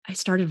I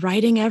started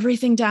writing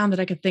everything down that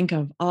I could think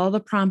of, all the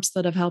prompts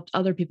that have helped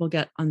other people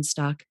get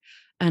unstuck.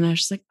 And I was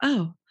just like,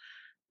 oh,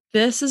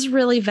 this is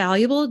really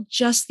valuable.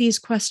 Just these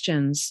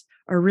questions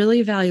are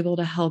really valuable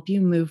to help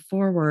you move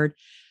forward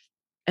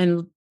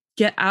and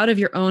get out of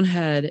your own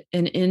head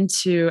and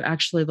into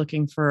actually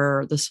looking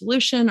for the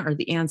solution or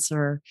the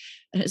answer.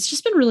 And it's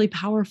just been really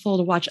powerful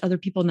to watch other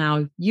people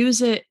now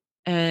use it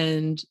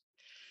and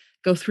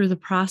go through the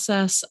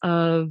process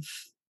of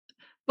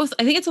both.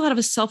 I think it's a lot of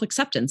a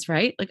self-acceptance,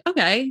 right? Like,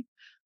 okay,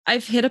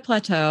 I've hit a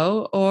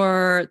plateau,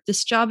 or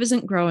this job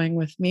isn't growing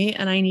with me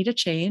and I need a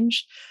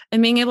change.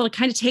 And being able to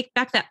kind of take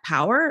back that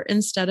power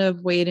instead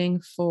of waiting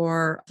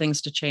for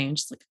things to change.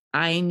 It's like,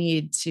 I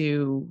need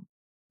to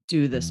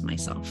do this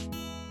myself.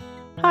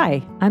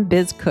 Hi, I'm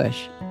Biz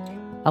Cush,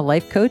 a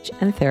life coach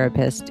and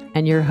therapist,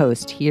 and your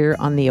host here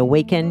on the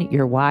Awaken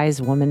Your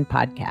Wise Woman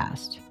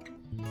podcast.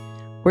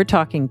 We're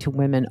talking to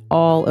women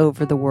all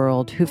over the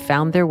world who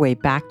found their way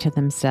back to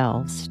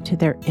themselves, to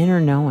their inner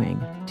knowing,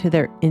 to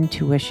their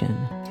intuition,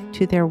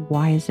 to their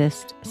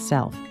wisest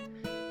self.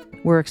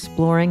 We're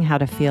exploring how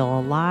to feel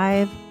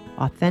alive,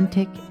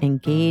 authentic,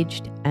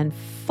 engaged, and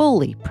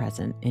fully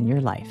present in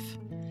your life.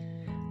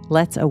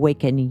 Let's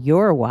awaken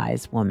your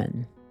wise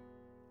woman.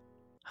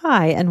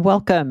 Hi, and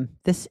welcome.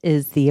 This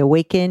is the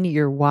Awaken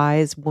Your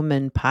Wise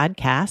Woman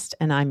podcast,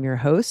 and I'm your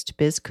host,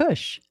 Biz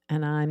Cush,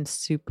 and I'm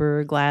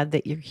super glad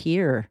that you're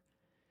here.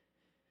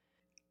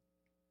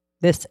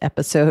 This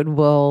episode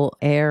will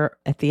air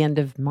at the end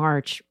of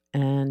March,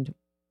 and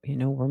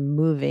we're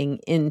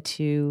moving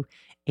into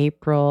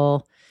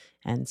April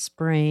and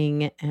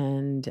spring,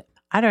 and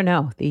I don't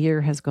know, the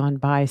year has gone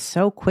by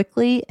so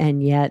quickly,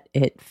 and yet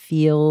it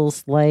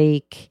feels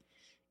like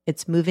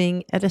it's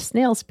moving at a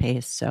snail's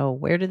pace. So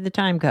where did the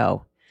time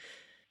go?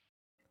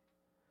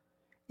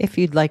 If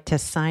you'd like to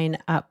sign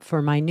up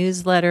for my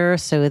newsletter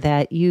so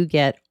that you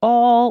get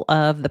all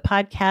of the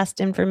podcast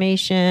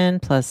information,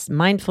 plus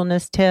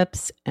mindfulness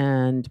tips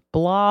and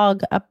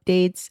blog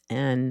updates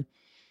and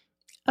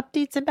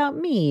updates about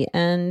me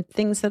and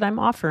things that I'm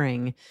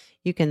offering,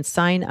 you can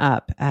sign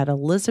up at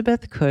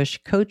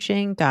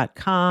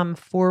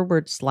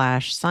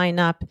elizabethcushcoaching.com/sign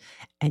up,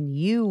 and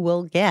you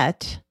will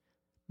get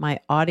my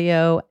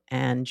audio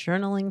and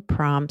journaling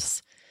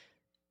prompts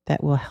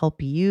that will help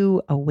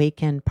you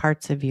awaken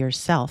parts of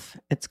yourself.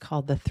 It's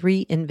called the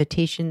 3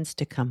 Invitations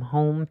to Come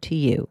Home to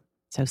You.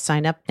 So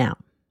sign up now.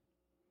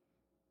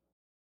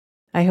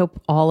 I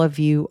hope all of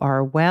you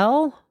are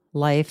well.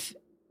 Life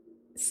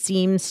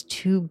seems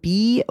to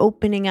be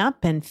opening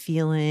up and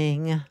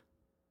feeling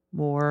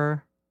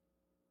more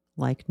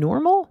like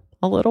normal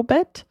a little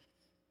bit.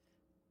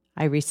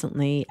 I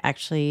recently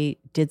actually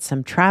did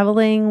some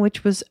traveling,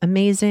 which was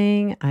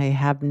amazing. I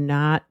have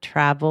not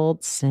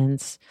traveled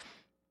since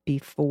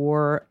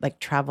before,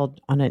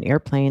 traveled on an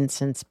airplane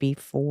since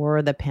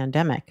before the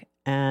pandemic.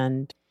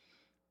 And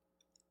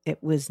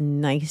it was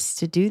nice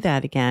to do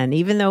that again,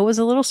 even though it was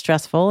a little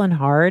stressful and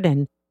hard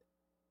and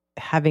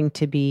having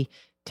to be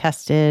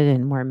tested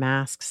and wear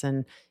masks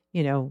and,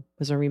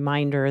 was a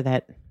reminder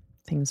that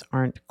things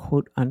aren't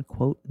quote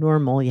unquote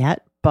normal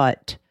yet,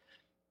 but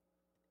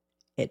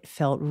it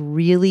felt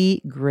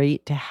really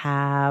great to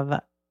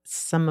have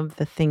some of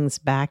the things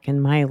back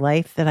in my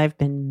life that I've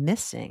been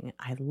missing.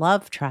 I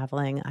love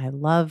traveling. I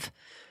love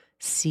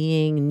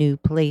seeing new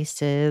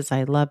places.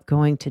 I love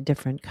going to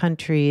different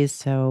countries.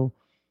 So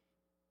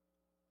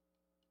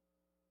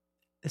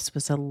this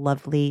was a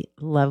lovely,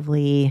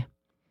 lovely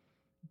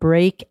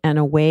break and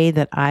a way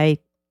that I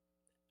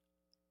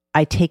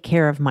take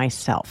care of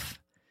myself,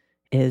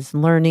 is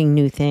learning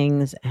new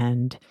things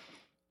and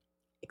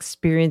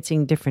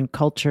experiencing different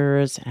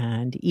cultures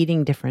and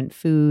eating different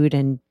food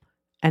and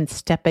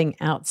stepping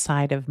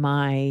outside of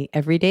my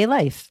everyday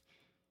life.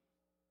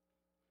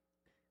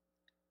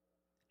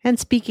 And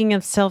speaking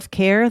of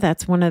self-care,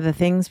 that's one of the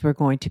things we're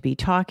going to be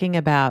talking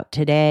about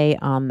today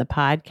on the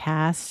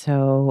podcast.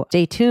 So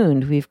stay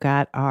tuned. We've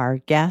got our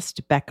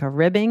guest, Becca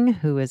Ribbing,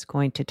 who is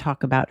going to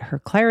talk about her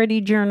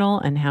Clarity Journal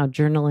and how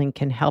journaling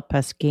can help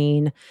us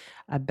gain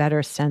a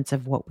better sense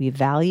of what we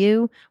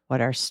value, what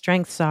our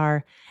strengths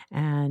are,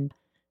 and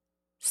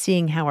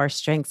seeing how our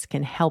strengths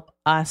can help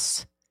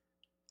us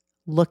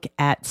look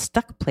at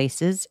stuck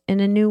places in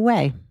a new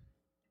way.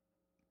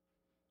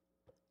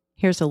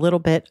 Here's a little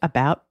bit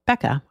about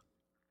Becca.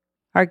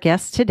 Our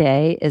guest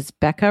today is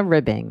Becca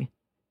Ribbing.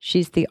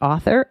 She's the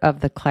author of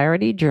the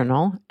Clarity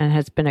Journal and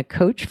has been a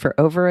coach for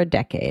over a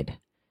decade.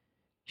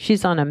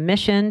 She's on a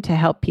mission to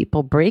help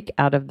people break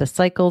out of the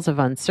cycles of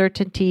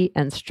uncertainty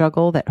and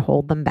struggle that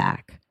hold them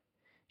back.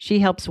 She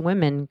helps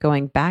women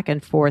going back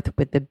and forth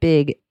with the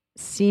big,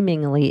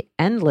 seemingly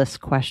endless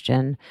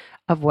question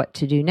of what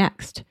to do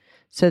next,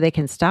 so they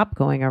can stop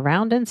going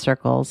around in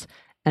circles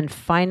and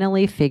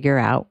finally figure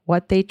out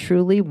what they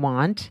truly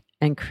want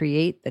and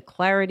create the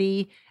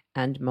clarity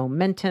and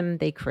momentum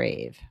they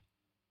crave.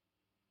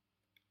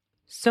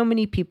 So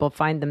many people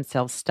find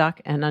themselves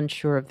stuck and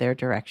unsure of their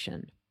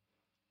direction.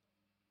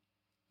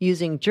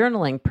 Using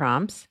journaling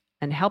prompts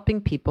and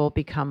helping people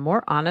become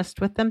more honest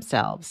with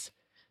themselves,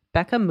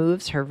 Becca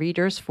moves her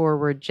readers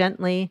forward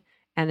gently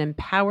and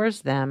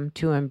empowers them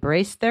to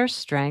embrace their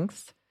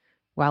strengths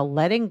while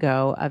letting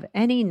go of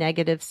any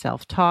negative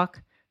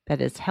self-talk that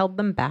has held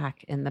them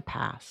back in the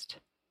past.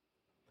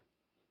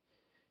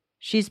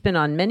 She's been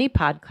on many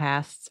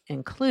podcasts,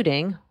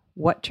 including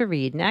What to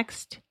Read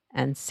Next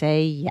and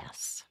Say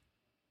Yes.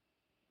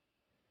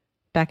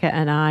 Becca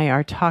and I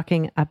are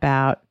talking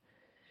about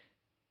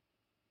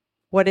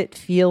what it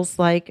feels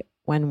like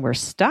when we're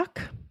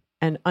stuck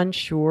and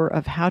unsure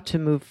of how to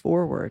move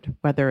forward,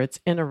 whether it's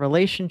in a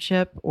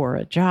relationship or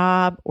a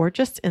job or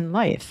just in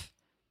life.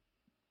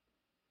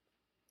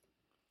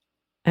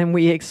 And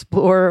we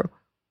explore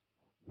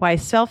why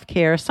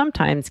self-care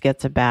sometimes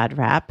gets a bad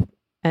rap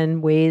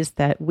and ways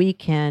that we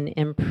can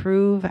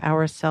improve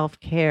our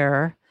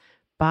self-care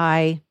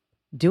by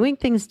doing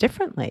things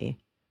differently.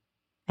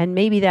 And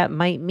maybe that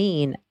might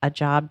mean a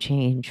job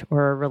change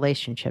or a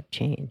relationship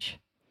change.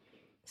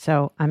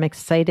 So I'm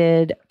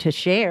excited to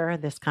share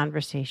this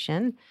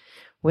conversation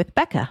with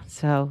Becca.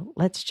 So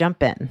let's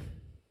jump in.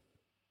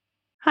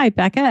 Hi,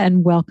 Becca,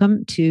 and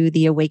welcome to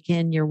the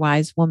Awaken Your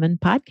Wise Woman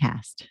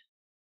podcast.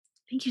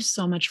 Thank you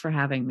so much for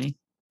having me.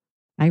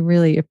 I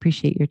really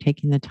appreciate your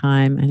taking the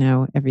time. I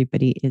know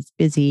everybody is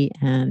busy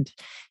and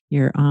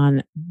you're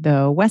on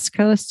the West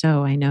Coast,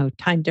 so I know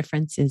time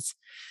difference is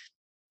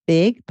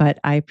big, but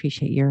I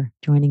appreciate your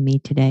joining me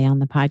today on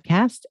the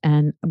podcast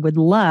and would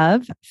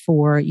love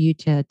for you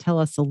to tell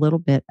us a little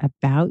bit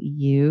about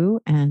you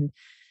and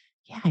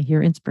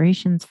your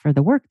inspirations for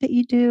the work that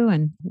you do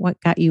and what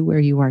got you where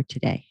you are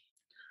today.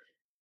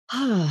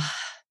 Oh,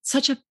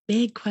 such a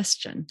big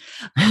question.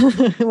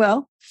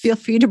 Well, feel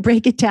free to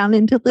break it down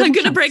into little I'm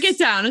going to chunks. break it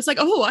down. It's like,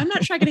 I'm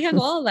not sure I can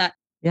handle all of that.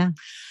 Yeah.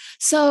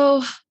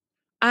 So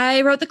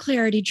I wrote the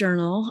Clarity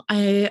Journal.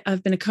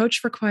 I've been a coach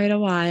for quite a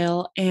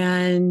while,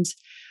 and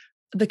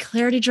the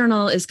Clarity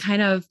Journal is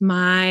kind of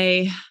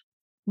my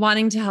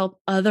wanting to help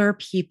other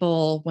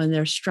people when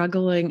they're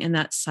struggling in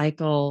that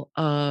cycle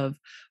of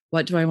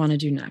what do I want to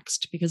do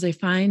next? Because I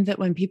find that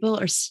when people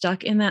are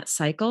stuck in that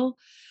cycle,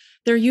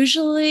 they're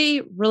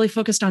usually really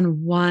focused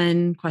on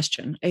one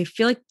question. I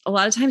feel like a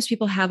lot of times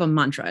people have a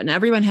mantra and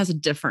everyone has a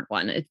different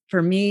one.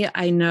 For me,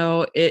 I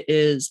know it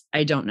is,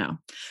 I don't know.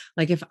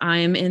 Like if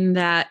I'm in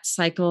that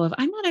cycle of,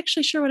 I'm not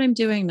actually sure what I'm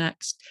doing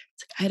next.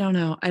 It's like, I don't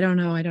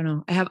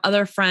know. I have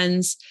other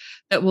friends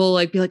that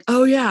will be like,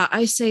 oh yeah,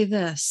 I say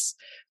this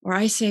or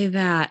I say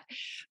that.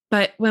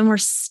 But when we're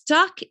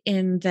stuck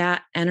in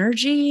that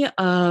energy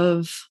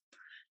of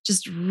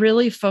just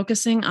really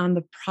focusing on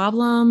the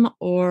problem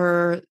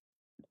or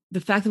the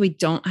fact that we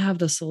don't have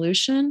the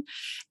solution,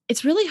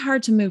 it's really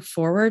hard to move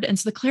forward. And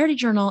so the Clarity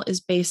Journal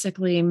is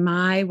basically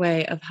my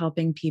way of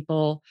helping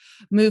people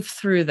move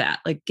through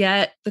that,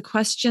 get the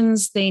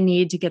questions they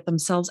need to get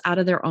themselves out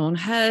of their own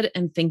head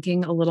and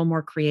thinking a little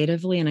more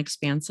creatively and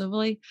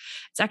expansively.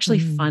 It's actually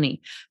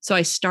funny. So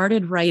I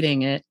started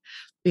writing it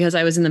because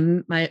I was in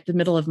the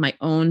middle of my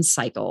own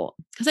cycle.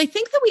 Because I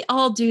think that we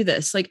all do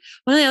this. One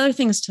of the other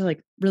things to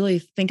really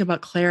think about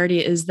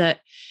clarity is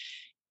that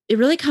it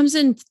really comes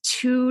in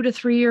 2 to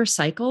 3 year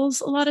cycles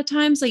a lot of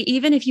times.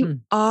 Even if you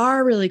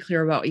are really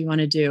clear about what you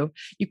want to do,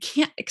 you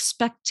can't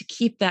expect to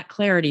keep that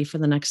clarity for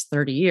the next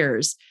 30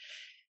 years.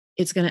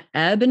 It's going to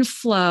ebb and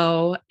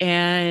flow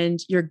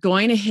and you're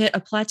going to hit a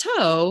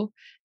plateau.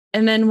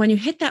 And then when you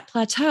hit that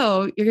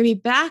plateau, you're going to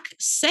be back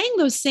saying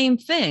those same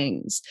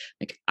things.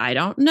 I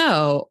don't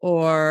know,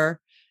 or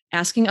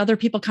asking other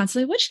people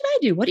constantly, what should I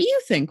do? What do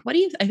you think?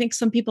 I think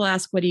some people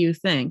ask, what do you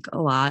think a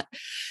lot?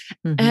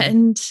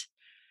 And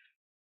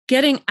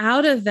getting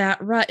out of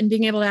that rut and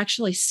being able to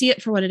actually see it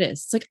for what it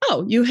is. It's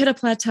you hit a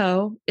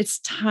plateau. It's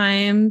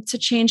time to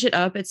change it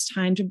up. It's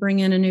time to bring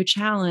in a new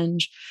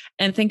challenge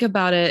and think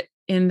about it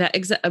in that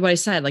what I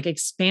said,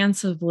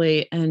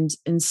 expansively and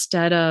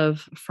instead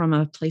of from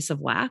a place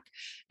of lack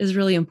is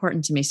really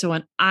important to me. So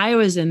when I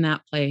was in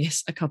that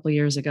place a couple of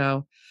years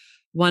ago,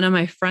 one of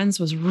my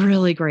friends was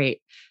really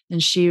great.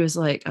 And she was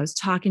I was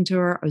talking to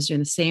her. I was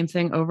doing the same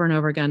thing over and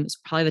over again. It's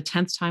probably the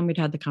 10th time we'd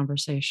had the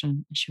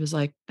conversation. And she was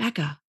like,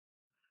 Becca,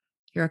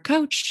 you're a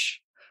coach.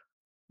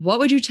 What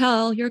would you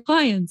tell your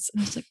clients?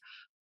 And I was like,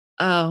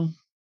 oh,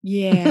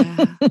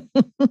 yeah.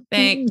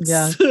 Thanks.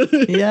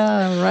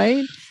 Yeah,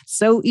 right.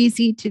 So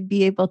easy to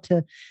be able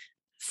to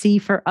see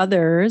for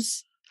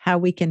others how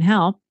we can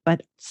help,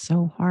 but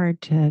so hard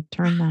to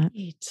turn that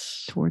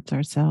towards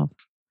ourselves.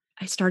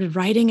 I started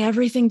writing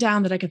everything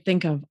down that I could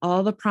think of,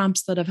 all the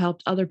prompts that have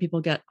helped other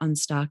people get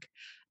unstuck.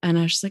 And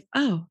I was just like,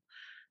 oh,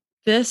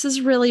 this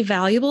is really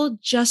valuable.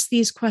 Just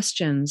these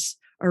questions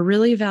are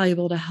really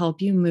valuable to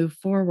help you move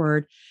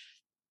forward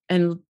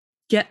and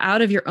get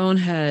out of your own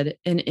head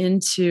and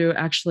into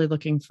actually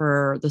looking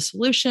for the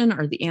solution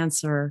or the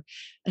answer.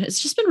 And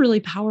it's just been really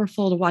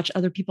powerful to watch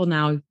other people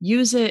now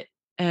use it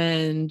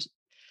and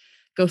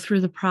go through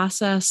the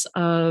process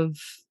of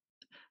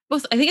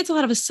both. I think it's a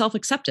lot of a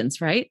self-acceptance,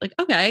 right?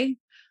 Okay,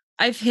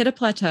 I've hit a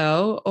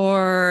plateau,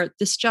 or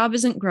this job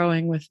isn't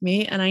growing with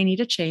me and I need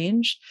a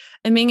change,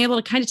 and being able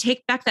to kind of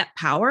take back that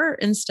power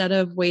instead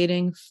of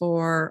waiting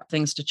for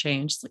things to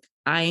change. It's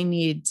I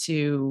need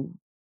to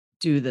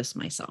do this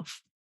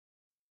myself.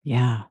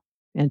 Yeah.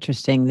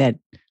 Interesting that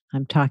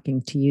I'm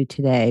talking to you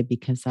today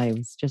because I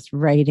was just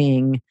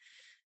writing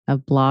a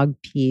blog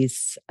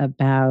piece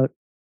about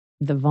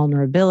the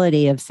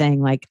vulnerability of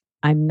saying, like,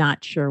 I'm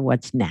not sure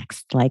what's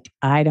next. Like,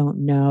 I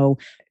don't know,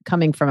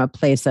 coming from a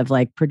place of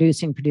like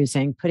producing,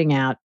 putting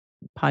out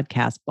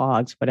podcasts,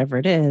 blogs, whatever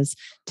it is,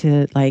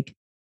 to like,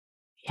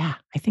 yeah,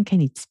 I think I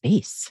need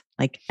space.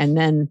 Like, and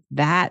then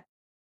that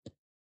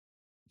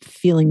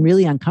feeling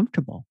really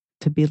uncomfortable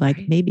to be like,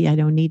 Right. maybe I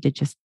don't need to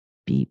just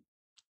be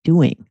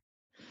doing.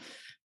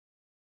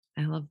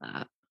 I love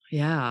that.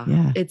 Yeah.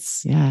 Yeah.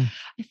 It's, Yeah.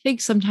 I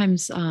think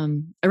sometimes I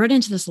run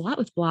into this a lot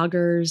with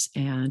bloggers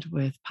and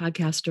with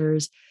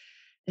podcasters.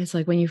 It's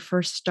like when you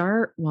first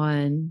start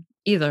one,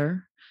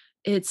 either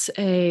it's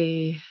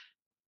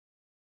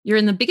you're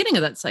in the beginning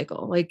of that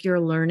cycle, like you're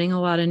learning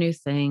a lot of new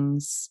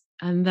things.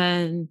 And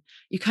then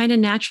you kind of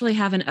naturally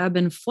have an ebb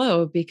and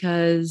flow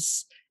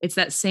because it's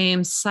that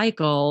same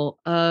cycle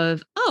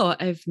of, oh,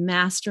 I've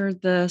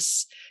mastered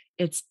this,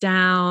 it's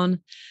down.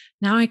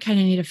 Now I kind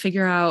of need to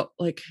figure out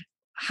like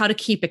how to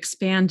keep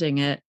expanding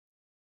it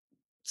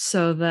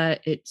so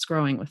that it's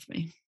growing with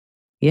me.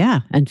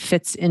 Yeah. And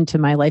fits into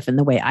my life in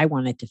the way I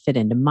want it to fit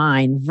into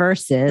mine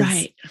versus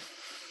Right.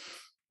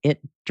 it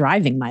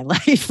driving my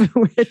life,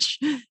 which,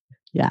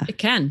 yeah. It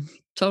can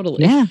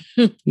totally. Yeah.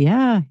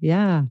 Yeah.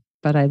 Yeah.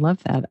 But I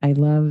love that. I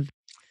love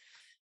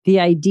the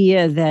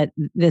idea that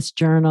this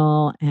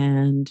journal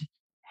and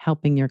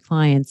helping your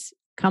clients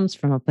comes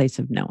from a place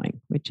of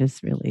knowing, which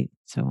is really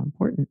so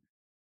important.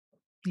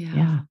 Yeah.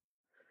 Yeah.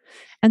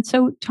 And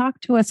so,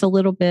 talk to us a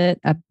little bit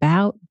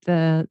about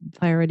the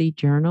Clarity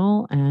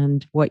Journal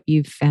and what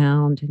you've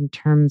found in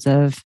terms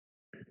of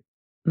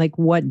like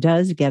what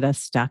does get us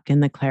stuck in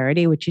the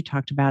clarity, which you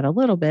talked about a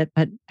little bit,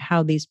 but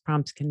how these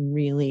prompts can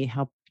really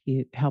help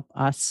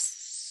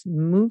us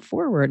move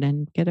forward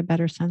and get a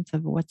better sense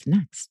of what's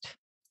next.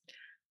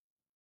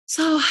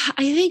 So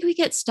I think we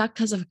get stuck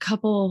because of a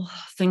couple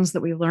things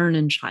that we learn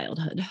in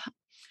childhood.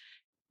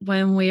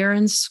 When we are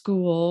in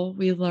school,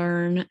 we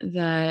learn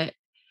that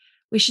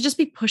we should just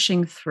be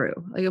pushing through.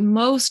 Like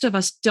most of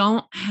us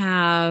don't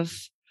have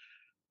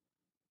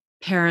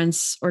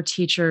parents or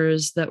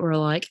teachers that were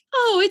like,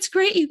 oh, it's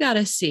great you got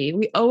a C.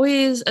 We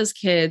always, as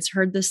kids,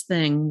 heard this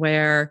thing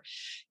where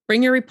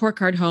bring your report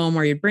card home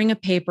or you bring a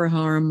paper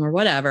home or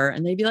whatever.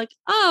 And they'd be like,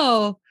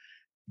 oh,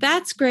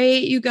 that's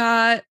great. You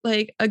got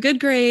like a good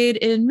grade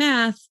in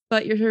math,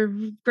 but your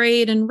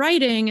grade in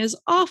writing is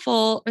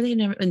awful. Or they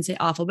never didn't say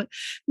awful, but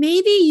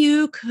maybe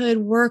you could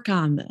work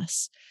on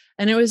this.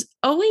 And it was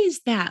always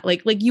that,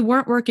 like you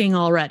weren't working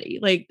already.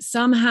 Like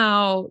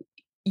somehow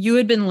you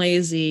had been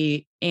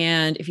lazy,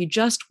 and if you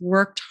just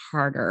worked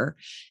harder,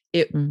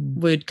 it Mm.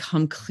 would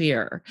come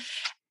clear.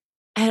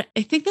 And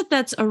I think that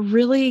that's a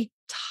really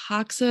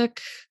toxic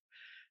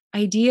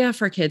idea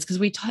for kids because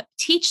we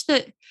teach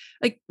that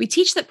we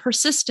teach that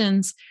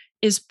persistence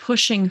is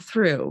pushing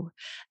through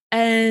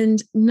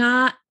and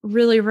not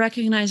really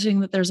recognizing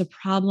that there's a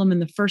problem in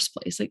the first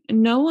place. Like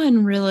no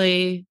one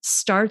really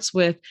starts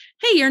with,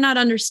 hey, you're not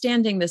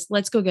understanding this,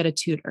 let's go get a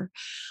tutor.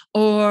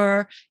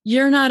 Or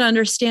you're not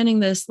understanding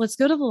this, let's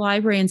go to the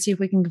library and see if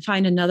we can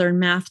find another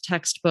math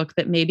textbook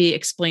that maybe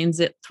explains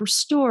it through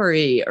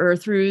story or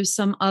through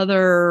some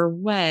other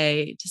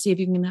way to see if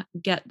you can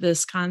get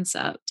this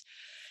concept.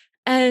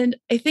 And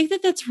I think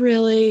that that's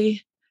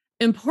really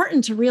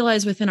important to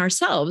realize within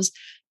ourselves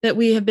that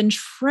we have been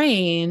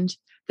trained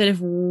that if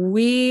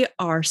we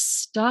are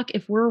stuck,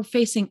 if we're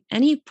facing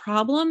any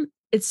problem,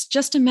 it's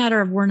just a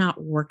matter of we're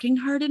not working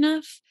hard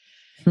enough.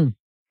 Hmm.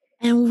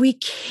 And we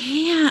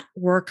can't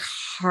work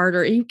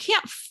harder. You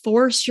can't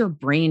force your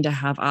brain to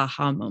have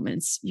aha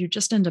moments. You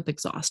just end up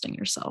exhausting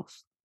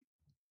yourself.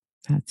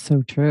 That's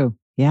so true.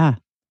 Yeah.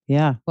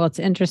 Yeah. Well, it's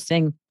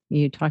interesting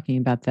you talking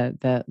about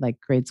the like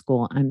grade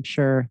school. I'm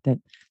sure that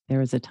there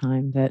was a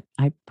time that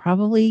I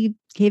probably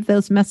gave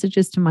those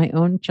messages to my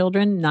own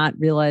children, not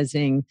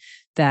realizing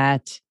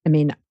that, I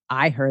mean,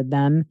 I heard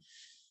them,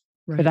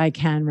 but Right. I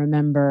can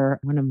remember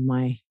one of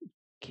my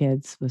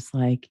kids was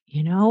like,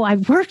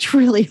 I've worked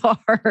really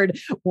hard.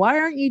 Why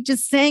aren't you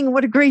just saying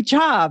what a great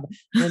job?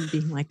 And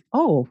being like,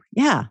 oh,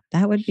 yeah,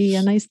 that would be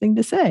a nice thing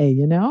to say,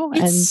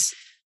 It's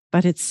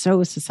but it's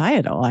so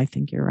societal. I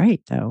think you're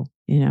right, though.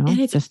 And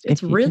Just it's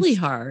if you really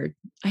just, hard.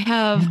 I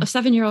have yeah. a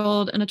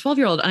 7-year-old and a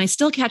 12-year-old, and I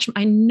still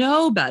I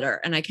know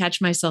better, and I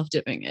catch myself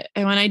doing it.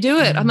 And when I do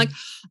it, I'm like,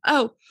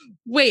 oh,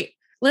 wait,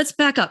 let's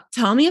back up.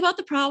 Tell me about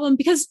the problem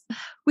because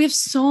we have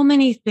so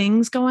many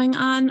things going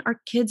on. Our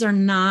kids are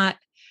not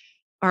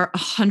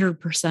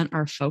 100%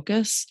 our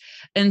focus.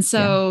 And Yeah.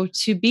 so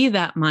to be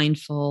that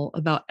mindful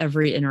about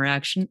every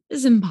interaction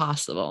is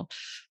impossible.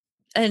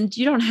 And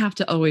you don't have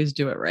to always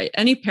do it right.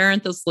 Any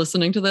parent that's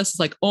listening to this is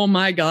like, oh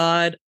my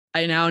God,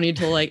 I now need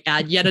to like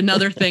add yet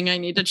another thing I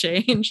need to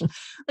change.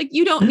 Like,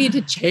 you don't need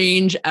to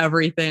change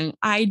everything.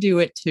 I do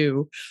it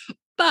too.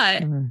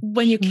 But Sure.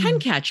 when you can Sure.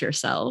 catch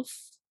yourself,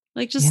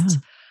 like Yeah. just,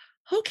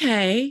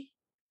 okay,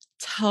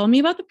 tell me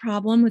about the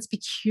problem. Let's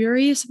be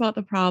curious about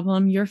the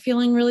problem. You're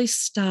feeling really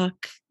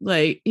stuck.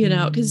 Like,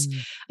 because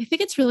Mm, I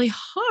think it's really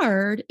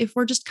hard if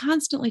we're just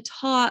constantly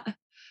taught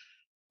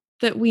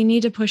that we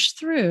need to push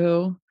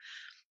through.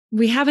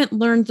 We haven't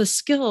learned the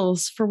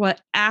skills for what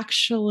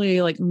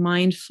actually like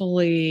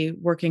mindfully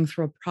working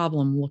through a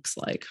problem looks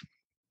like.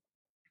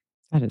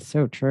 that is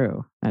so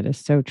true. That is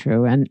so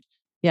true. And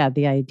yeah,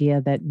 the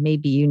idea that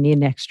maybe you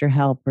need extra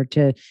help or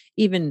to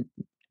even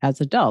as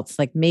adults,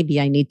 like maybe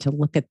I need to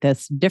look at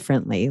this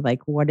differently.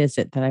 Like, what is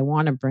it that I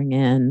want to bring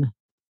in?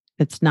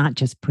 It's not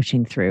just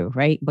pushing through,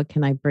 right? What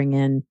can I bring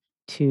in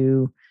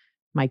to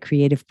my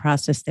creative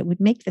process that would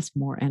make this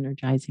more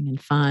energizing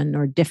and fun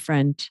or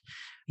different?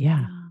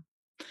 Yeah.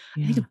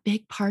 Yeah. I think Yeah. a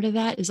big part of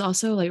that is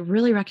also like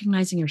really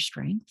recognizing your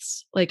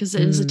strengths. Like, as a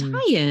Mm,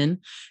 tie-in,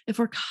 if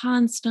we're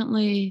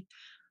constantly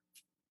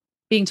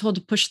being told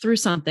to push through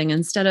something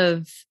instead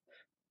of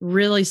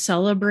really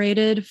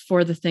celebrated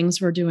for the things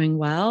we're doing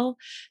well,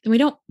 then we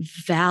don't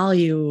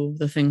value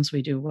the things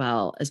we do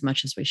well as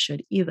much as we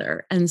should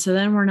either. And so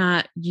then we're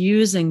not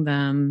using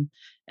them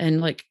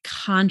and like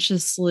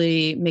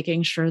consciously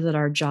making sure that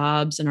our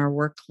jobs and our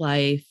work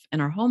life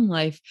and our home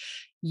life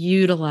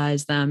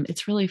utilize them.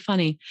 It's really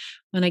funny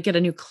when I get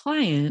a new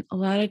client, a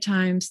lot of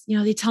times,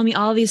 they tell me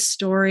all these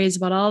stories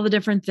about all the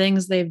different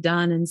things they've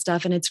done and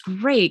stuff. And it's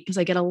great because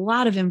I get a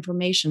lot of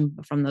information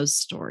from those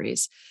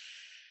stories.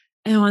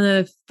 And one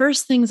of the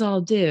first things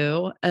I'll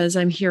do as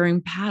I'm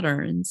hearing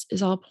patterns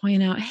is I'll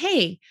point out,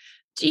 hey,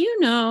 do you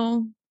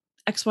know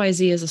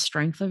XYZ is a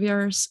strength of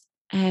yours?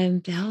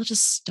 And they'll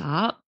just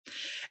stop.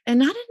 And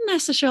not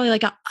necessarily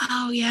like,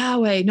 oh, yeah,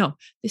 wait. No,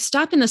 they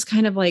stop in this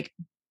kind of like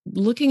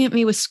looking at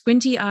me with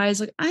squinty eyes,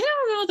 like, I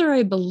don't know whether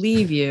I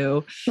believe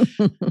you.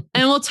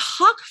 And we'll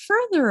talk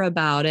further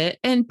about it.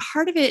 And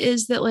part of it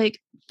is that like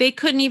they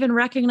couldn't even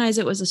recognize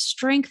it was a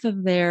strength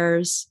of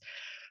theirs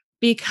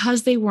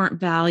because they weren't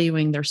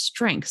valuing their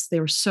strengths. They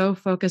were so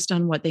focused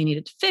on what they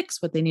needed to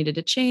fix, what they needed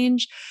to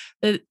change,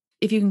 that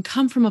if you can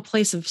come from a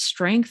place of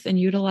strength and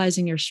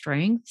utilizing your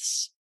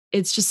strengths,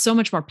 it's just so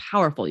much more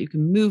powerful. You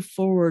can move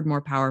forward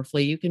more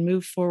powerfully. You can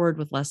move forward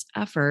with less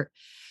effort.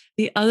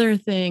 The other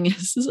thing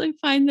is I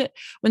find that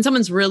when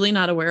someone's really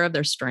not aware of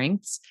their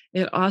strengths,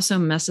 it also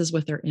messes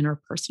with their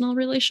interpersonal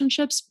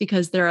relationships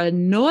because they're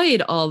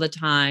annoyed all the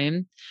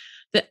time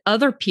that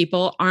other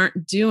people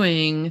aren't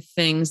doing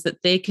things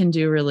that they can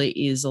do really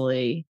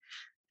easily.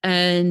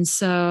 And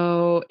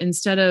so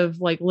instead of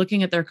like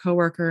looking at their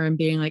coworker and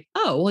being like,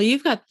 oh, well,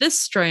 you've got this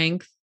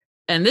strength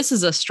and this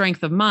is a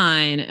strength of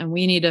mine, and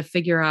we need to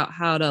figure out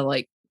how to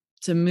like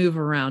to move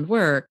around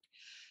work,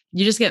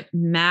 you just get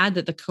mad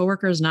that the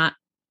coworker is not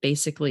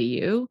basically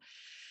you.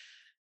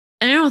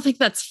 And I don't think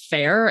that's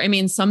fair. I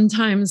mean,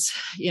 sometimes,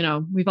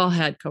 we've all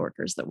had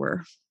coworkers that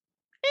were,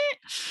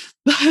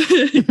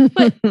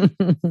 but for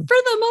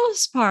the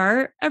most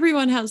part,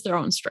 everyone has their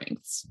own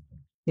strengths.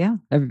 yeah.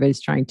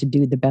 Everybody's trying to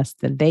do the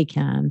best that they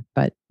can,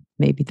 but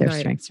maybe their Right.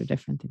 strengths are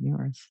different than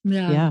yours.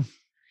 Yeah. Yeah.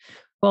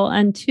 Well,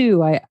 and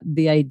two,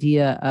 the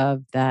idea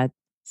of that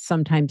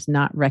sometimes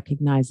not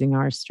recognizing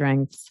our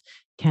strengths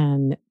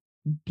can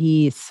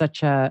be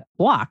such a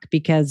block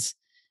because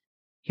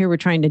here we're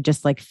trying to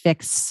just like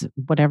fix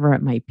whatever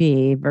it might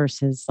be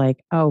versus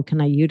like, oh,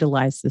 can I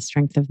utilize the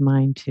strength of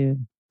mine to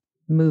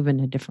move in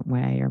a different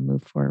way or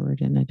move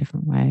forward in a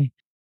different way?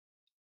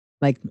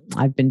 Like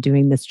I've been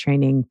doing this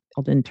training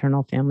called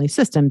internal family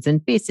systems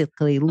and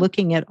basically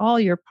looking at all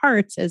your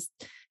parts as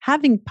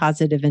having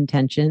positive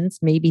intentions.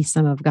 Maybe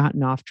some have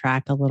gotten off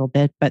track a little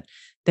bit, but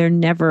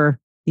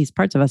these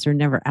parts of us are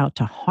never out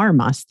to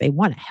harm us. They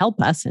want to help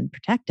us and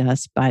protect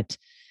us, but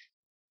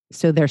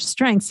so they're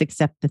strengths,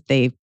 except that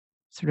they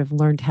sort of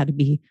learned how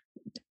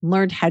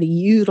to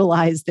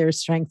utilize their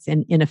strengths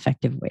in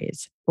ineffective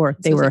ways, or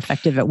they were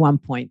effective at one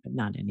point, but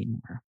not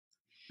anymore.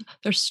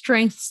 They're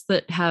strengths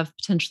that have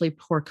potentially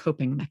poor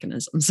coping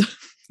mechanisms.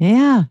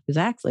 Yeah,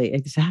 exactly.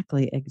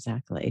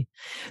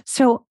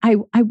 So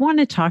I want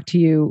to talk to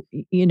you,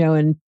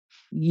 and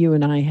you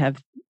and I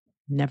have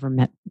never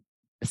met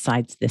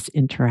besides this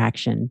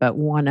interaction, but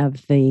one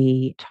of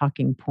the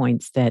talking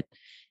points that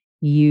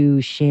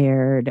you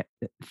shared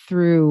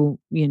through,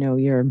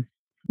 your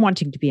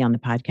wanting to be on the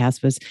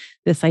podcast was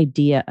this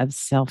idea of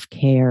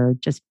self-care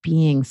just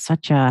being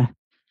such I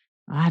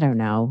don't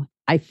know.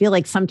 I feel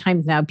like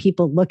sometimes now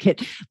people look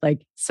at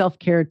like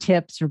self-care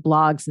tips or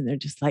blogs and they're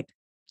just like,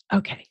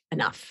 okay,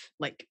 enough.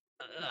 Like,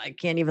 I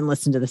can't even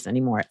listen to this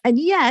anymore. And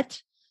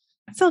yet,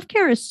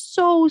 self-care is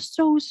so,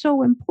 so,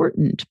 so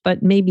important,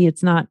 but maybe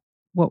it's not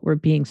what we're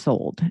being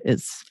sold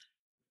is.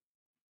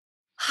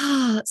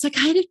 So I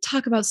kind of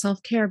talk about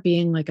self-care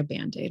being like a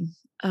band-aid.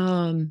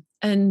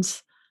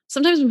 And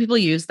sometimes when people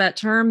use that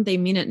term, they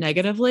mean it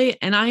negatively.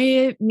 And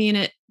I mean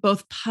it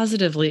both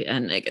positively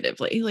and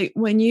negatively. Like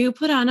when you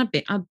put on a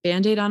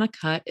band-aid on a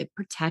cut, it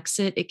protects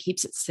it, it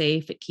keeps it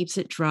safe, it keeps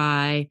it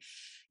dry,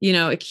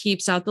 it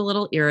keeps out the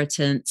little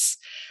irritants.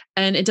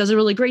 And it does a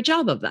really great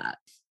job of that.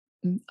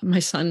 my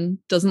son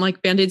doesn't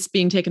like Band-Aids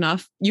being taken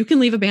off. You can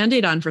leave a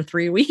Band-Aid on for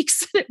 3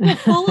 weeks and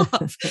it will fall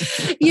off,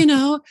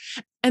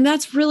 and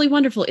that's really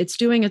wonderful. It's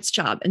doing its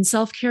job, and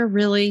self-care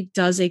really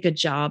does a good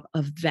job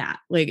of that.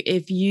 Like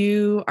if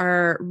you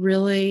are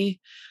really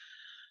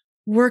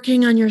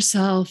working on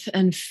yourself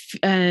and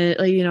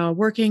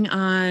working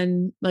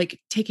on like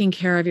taking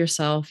care of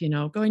yourself,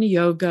 going to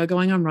yoga,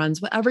 going on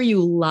runs, whatever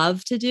you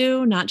love to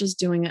do, not just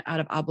doing it out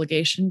of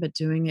obligation but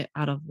doing it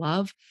out of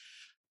love,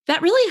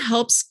 that really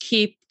helps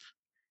keep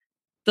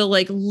the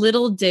like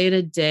little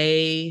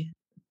day-to-day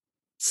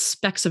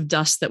specks of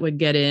dust that would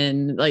get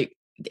in, like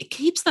it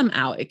keeps them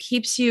out. It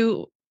keeps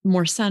you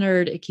more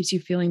centered. It keeps you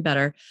feeling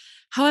better.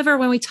 However,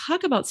 when we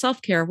talk about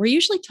self-care, we're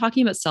usually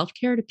talking about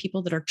self-care to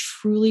people that are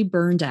truly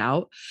burned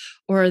out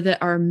or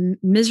that are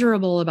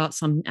miserable about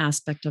some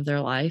aspect of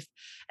their life.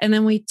 And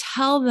then we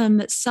tell them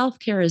that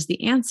self-care is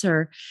the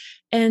answer.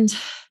 And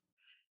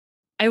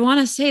I want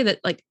to say that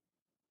like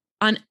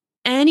on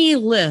any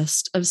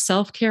list of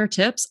self-care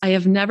tips, I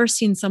have never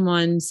seen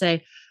someone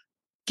say,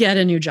 get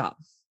a new job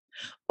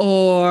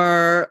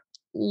or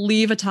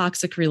leave a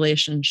toxic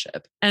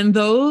relationship. And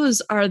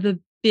those are the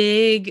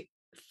big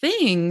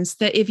things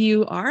that if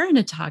you are in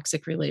a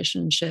toxic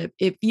relationship,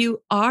 if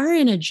you are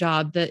in a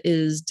job that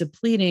is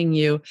depleting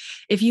you,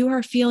 if you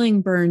are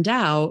feeling burned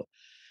out,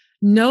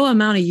 no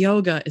amount of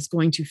yoga is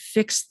going to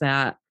fix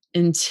that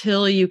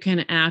until you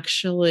can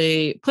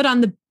actually put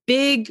on the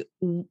big,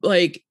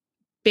 like,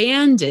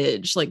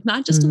 bandage, like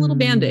not just a little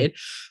band-aid,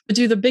 but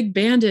do the big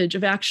bandage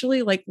of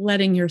actually like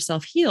letting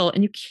yourself heal.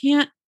 And you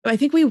can't, I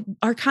think we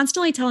are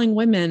constantly telling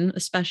women,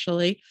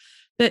 especially,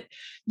 that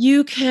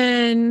you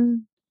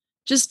can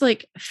just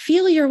like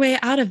feel your way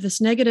out of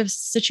this negative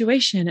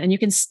situation and you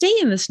can stay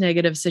in this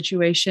negative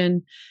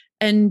situation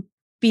and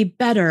be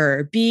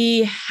better,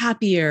 be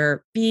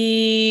happier,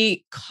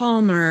 be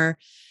calmer.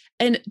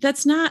 And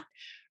that's not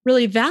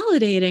really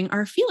validating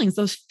our feelings.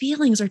 Those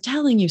feelings are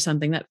telling you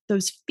something, that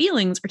those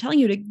feelings are telling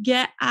you to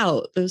get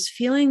out. Those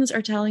feelings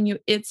are telling you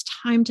it's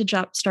time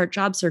to start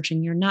job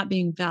searching. You're not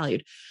being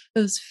valued.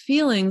 Those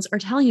feelings are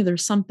telling you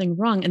there's something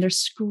wrong and they're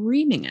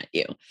screaming at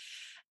you.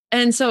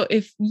 And so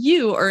if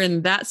you are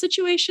in that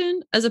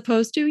situation, as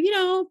opposed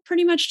to,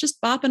 pretty much just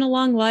bopping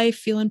along life,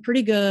 feeling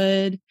pretty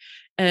good,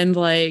 and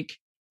like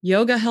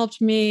yoga helped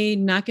me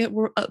not get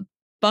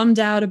bummed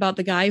out about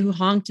the guy who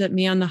honked at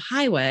me on the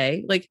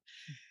highway, like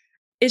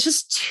it's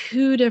just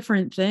two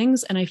different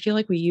things. And I feel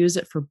like we use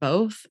it for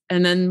both.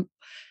 And then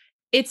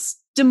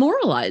it's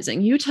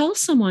demoralizing. You tell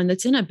someone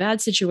that's in a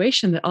bad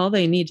situation that all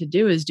they need to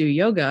do is do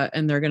yoga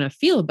and they're going to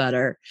feel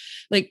better.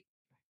 Like,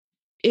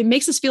 it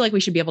makes us feel like we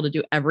should be able to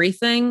do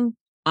everything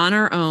on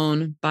our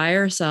own by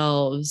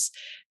ourselves,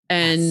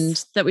 and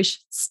Yes. that we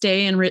should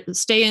stay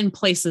in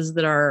places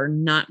that are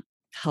not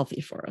healthy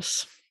for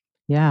us.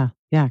 Yeah.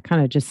 Yeah.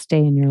 Kind of just stay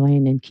in your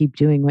lane and keep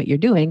doing what you're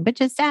doing, but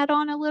just add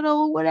on a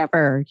little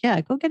whatever.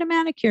 Yeah. Go get a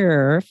manicure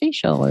or a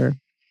facial or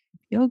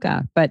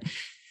yoga. But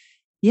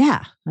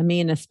yeah, I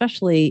mean,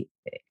 especially,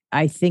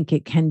 I think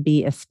it can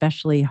be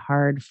especially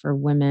hard for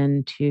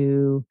women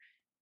to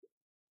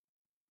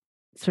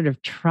sort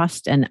of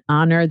trust and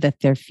honor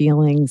that their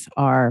feelings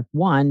are,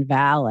 one,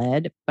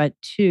 valid, but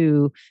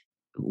two,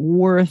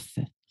 worth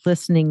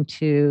listening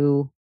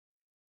to,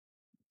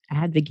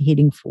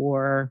 advocating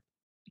for,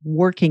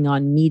 working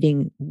on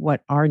meeting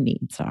what our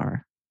needs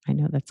are. I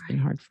know that's been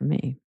hard for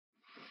me.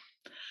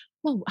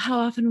 Well, how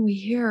often we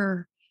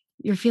hear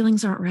your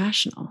feelings aren't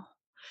rational.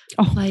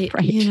 Oh, Like,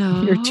 right.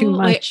 You're too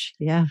like, much.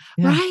 Yeah.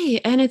 Yeah. right.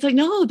 And it's like,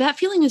 no, that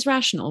feeling is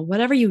rational.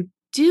 Whatever you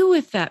do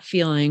with that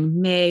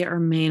feeling may or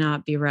may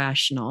not be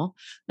rational.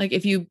 Like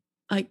if you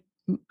like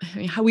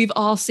how we've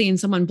all seen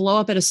someone blow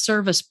up at a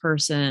service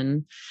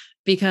person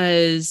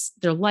because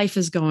their life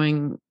is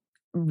going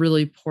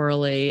really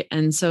poorly.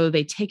 And so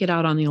they take it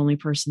out on the only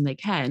person they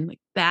can. Like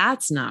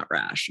that's not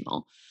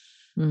rational.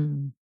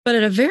 Mm. But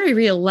at a very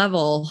real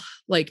level,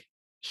 like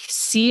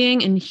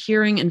seeing and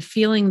hearing and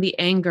feeling the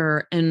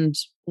anger and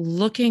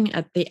looking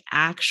at the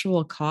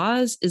actual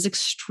cause is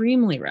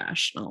extremely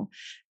rational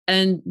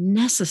and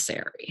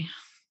necessary.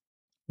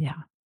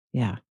 Yeah.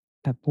 Yeah.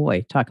 But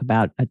boy, talk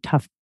about a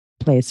tough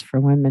place for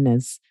women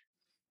is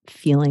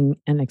feeling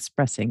and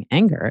expressing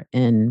anger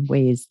in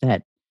ways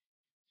that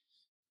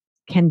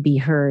can be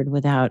heard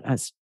without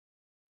us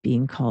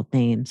being called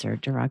names or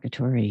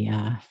derogatory.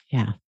 Yeah.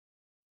 Yeah.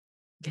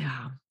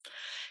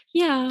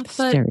 Yeah.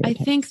 But I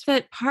think Stereotypes.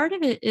 that part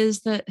of it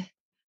is that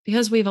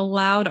because we've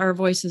allowed our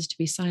voices to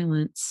be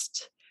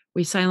silenced,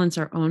 we silence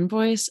our own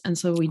voice. And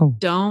so we Oh,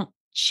 don't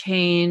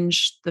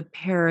change the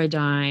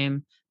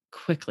paradigm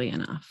quickly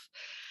enough.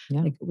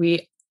 yeah. Like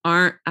we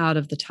aren't out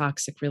of the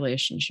toxic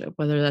relationship,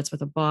 whether that's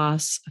with a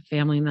boss, a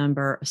family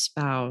member, a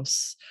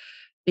spouse,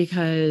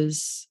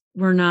 because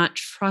we're not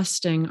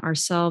trusting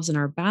ourselves and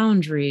our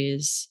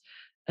boundaries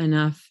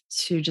enough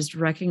to just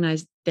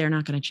recognize they're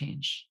not going to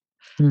change.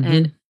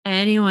 And Hmm.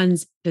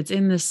 anyone's that's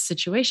in this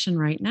situation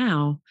right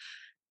now,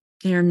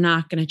 they're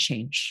not going to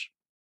change.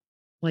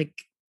 Like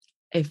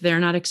if they're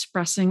not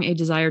expressing a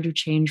desire to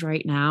change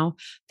right now,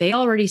 they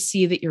already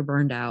see that you're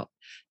burned out.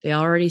 They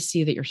already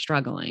see that you're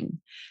struggling.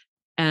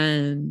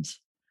 And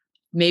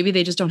maybe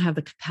they just don't have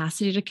the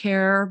capacity to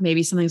care.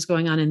 Maybe something's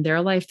going on in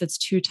their life that's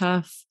too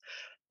tough.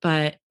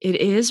 But it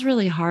is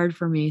really hard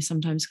for me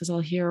sometimes because I'll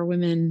hear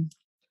women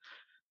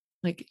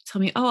like tell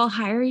me, "Oh, I'll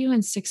hire you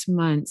in 6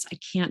 months. I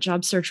can't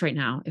job search right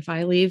now. If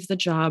I leave the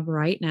job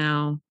right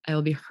now, I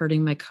will be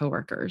hurting my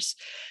coworkers."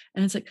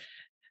 And it's like,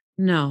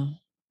 "No.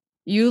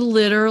 You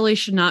literally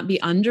should not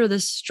be under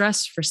this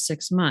stress for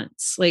 6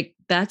 months. Like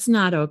that's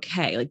not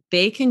okay. Like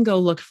they can go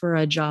look for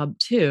a job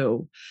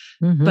too,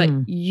 but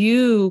Mm-hmm.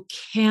 you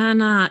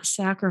cannot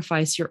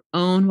sacrifice your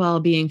own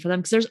well-being for them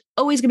because there's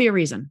always going to be a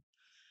reason.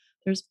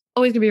 There's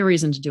always going to be a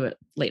reason to do it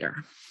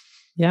later."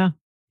 Yeah.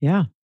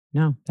 Yeah.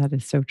 No, that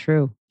is so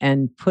true.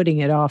 And putting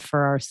it off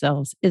for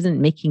ourselves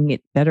isn't making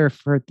it better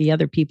for the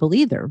other people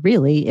either.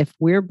 Really, if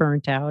we're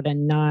burnt out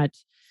and not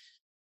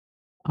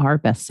our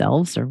best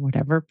selves or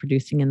whatever,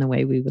 producing in the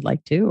way we would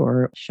like to,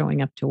 or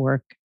showing up to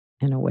work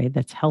in a way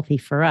that's healthy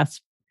for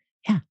us,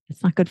 yeah,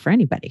 it's not good for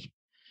anybody.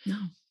 No.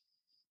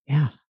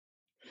 Yeah.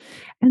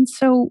 And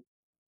so,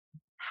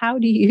 how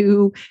do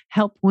you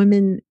help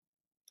women?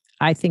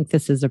 I think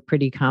this is a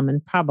pretty common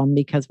problem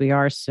because we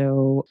are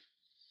so,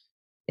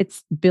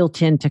 it's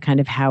built into kind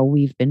of how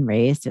we've been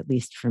raised, at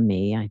least for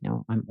me. I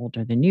know I'm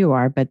older than you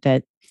are, but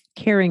that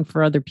caring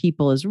for other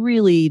people is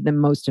really the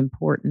most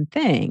important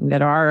thing,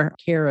 that our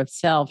care of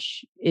self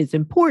is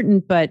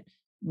important, but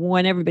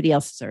when everybody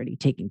else is already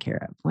taken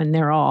care of, when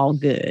they're all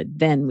good,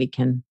 then we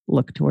can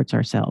look towards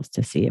ourselves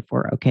to see if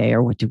we're okay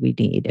or what do we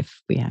need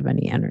if we have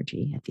any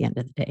energy at the end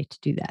of the day to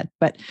do that.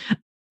 But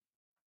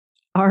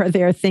are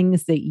there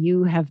things that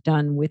you have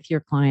done with your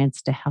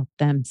clients to help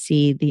them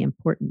see the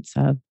importance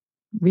of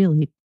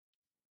really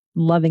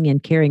loving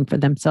and caring for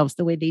themselves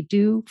the way they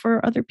do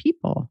for other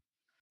people?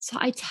 So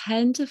I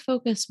tend to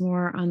focus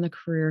more on the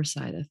career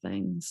side of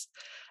things.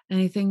 And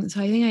I think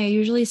I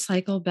usually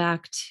cycle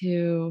back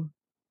to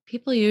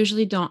people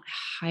usually don't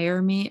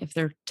hire me if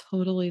they're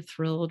totally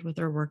thrilled with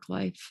their work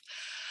life.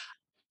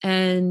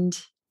 And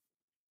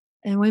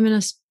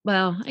women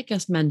well, I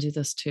guess men do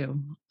this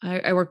too.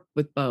 I work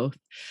with both.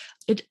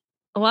 It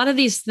A lot of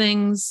these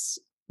things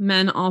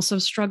men also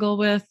struggle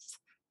with.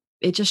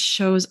 It just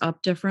shows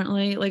up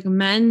differently. Like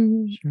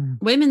Sure.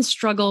 women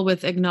struggle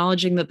with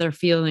acknowledging that their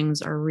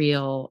feelings are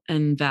real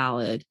and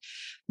valid.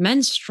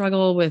 Men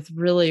struggle with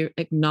really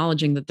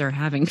acknowledging that they're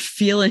having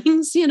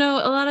feelings, a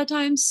lot of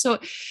times. So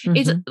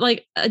it's Hmm.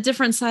 like a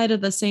different side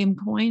of the same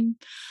coin.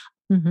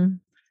 Hmm.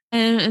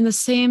 And in the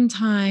same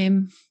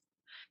time,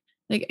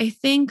 like I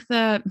think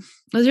that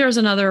here's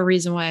another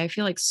reason why I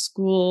feel like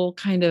school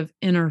kind of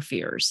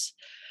interferes.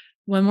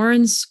 When we're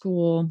in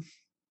school,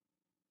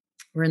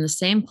 we're in the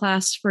same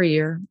class for a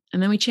year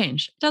and then we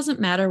change. It doesn't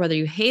matter whether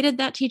you hated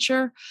that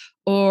teacher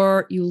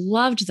or you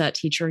loved that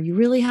teacher, you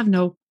really have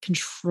no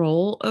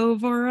control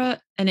over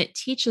it. And it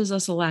teaches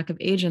us a lack of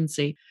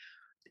agency.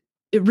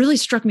 It really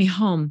struck me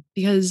home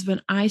because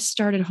when I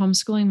started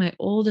homeschooling my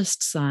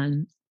oldest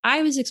son,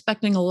 I was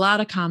expecting a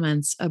lot of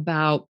comments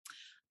about,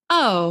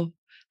 "Oh,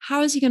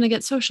 how is he going to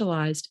get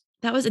socialized?"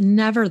 That was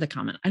never the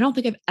comment. I don't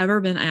think I've ever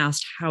been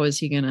asked, "How is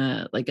he going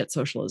to like get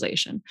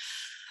socialization?"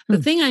 The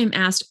Hmm. thing I'm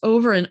asked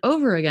over and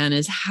over again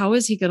is, "How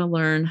is he going to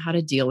learn how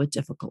to deal with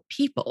difficult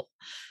people?"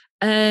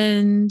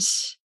 And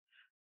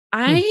Hmm.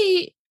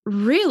 I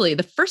really,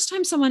 the first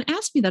time someone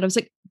asked me that, I was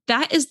like,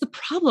 that is the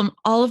problem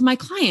all of my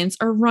clients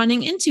are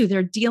running into.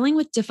 They're dealing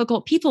with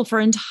difficult people for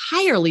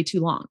entirely too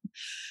long.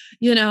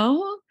 You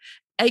know,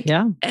 like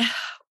Yeah.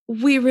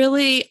 we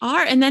really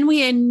are. And then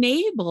we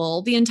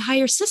enable the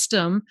entire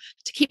system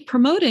to keep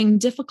promoting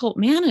difficult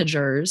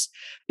managers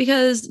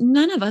because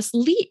none of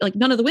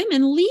the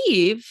women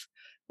leave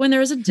when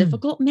there is a Hmm.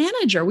 difficult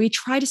manager. We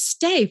try to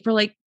stay for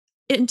like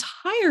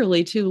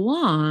entirely too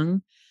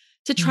long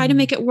to try to Hmm.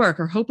 make it work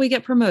or hope we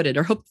get promoted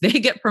or hope they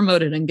get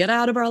promoted and get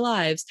out of our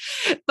lives.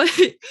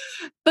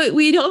 But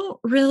we don't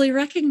really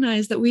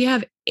recognize that we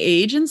have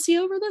agency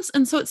over this.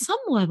 And so at some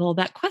level,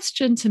 that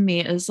question to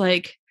me is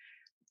like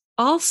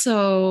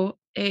also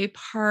a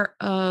part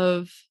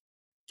of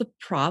the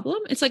problem.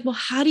 It's like, well,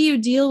 how do you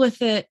deal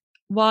with it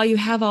while you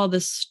have all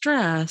this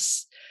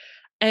stress?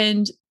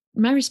 And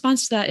my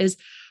response to that is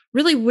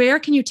really, where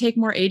can you take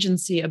more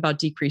agency about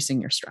decreasing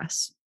your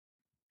stress?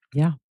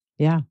 Yeah.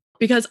 Yeah.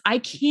 Because I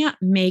can't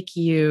make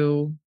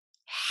you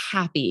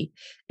happy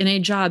in a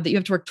job that you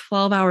have to work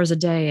 12 hours a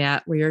day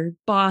at where your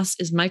boss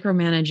is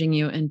micromanaging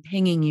you and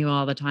pinging you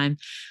all the time.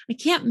 I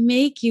can't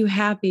make you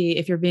happy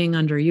if you're being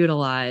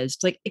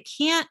underutilized. Like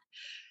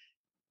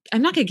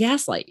I'm not going to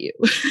gaslight you.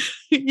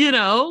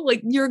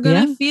 Like you're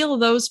going to Yeah. feel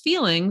those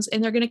feelings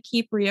and they're going to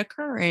keep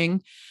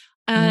reoccurring.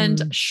 And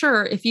Mm.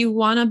 sure, if you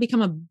want to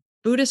become a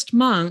Buddhist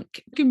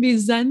monk, you can be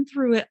Zen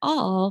through it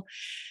all.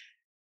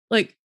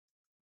 Like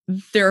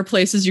there are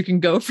places you can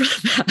go for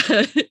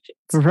that.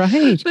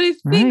 Right. But I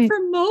think Right. for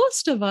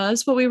most of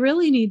us, what we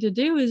really need to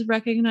do is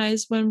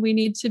recognize when we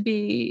need to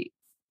be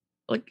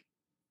like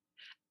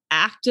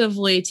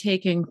actively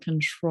taking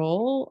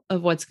control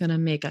of what's going to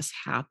make us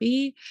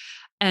happy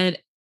and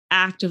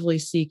actively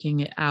seeking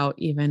it out,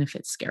 even if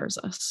it scares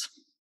us.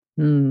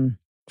 Mm,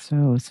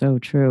 so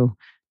true.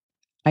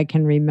 I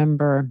can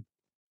remember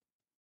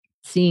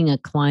seeing a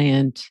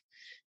client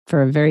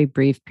for a very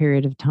brief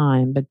period of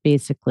time, but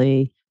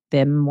basically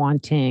them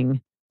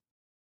wanting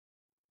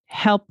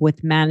help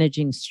with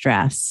managing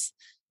stress.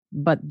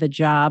 But the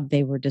job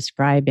they were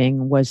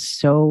describing was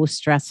so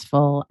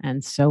stressful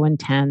and so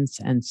intense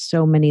and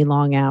so many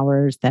long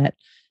hours that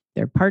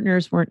their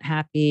partners weren't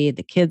happy,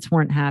 the kids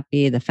weren't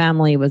happy, the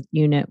family was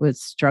unit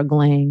was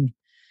struggling.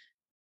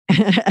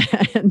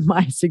 And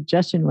my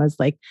suggestion was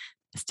like,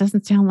 this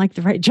doesn't sound like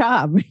the right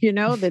job,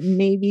 that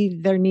maybe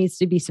there needs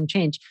to be some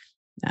change.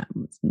 That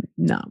was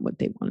not what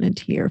they wanted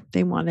to hear.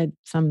 They wanted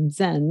some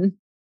Zen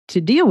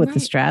to deal with the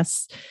Right.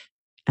 stress.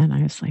 And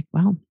I was like,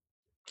 well,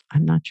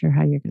 I'm not sure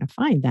how you're going to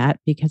find that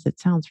because it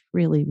sounds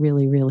really,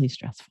 really, really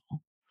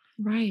stressful.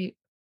 Right.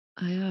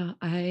 Yeah,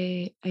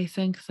 I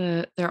think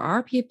that there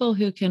are people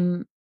who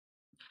can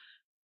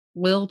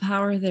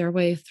willpower their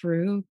way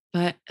through,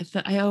 but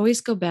I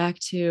always go back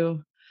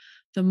to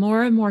the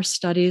more and more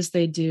studies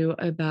they do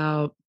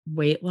about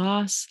weight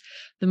loss,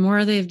 the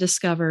more they've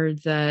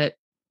discovered that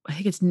I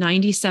think it's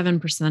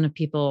 97% of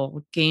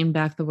people gain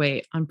back the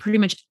weight on pretty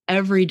much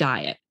every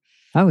diet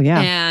Oh,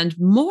 yeah. and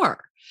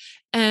more.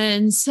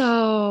 And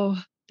so,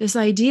 this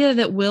idea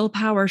that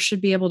willpower should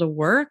be able to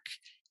work,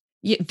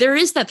 there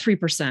is that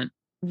 3%.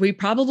 We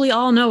probably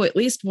all know at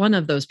least one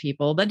of those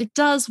people that it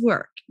does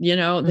work,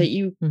 that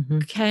you Mm-hmm.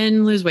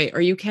 can lose weight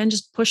or you can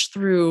just push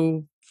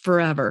through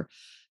forever.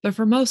 But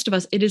for most of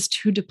us, it is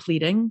too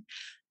depleting.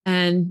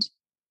 And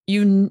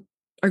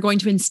are going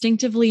to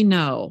instinctively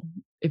know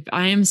if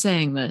I am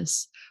saying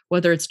this,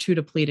 whether it's too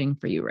depleting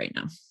for you right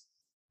now.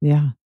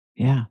 Yeah.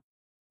 Yeah.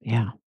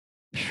 Yeah.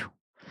 Phew.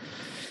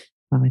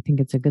 Well, I think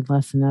it's a good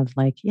lesson of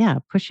like, yeah,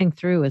 pushing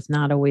through is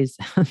not always,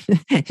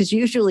 is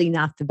usually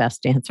not the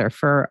best answer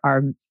for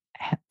our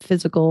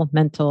physical,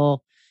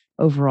 mental,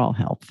 overall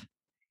health.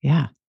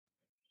 Yeah.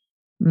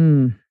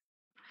 Mm.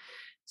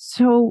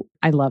 So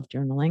I love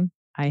journaling.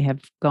 I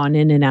have gone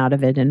in and out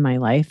of it in my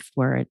life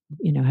where it,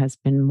 has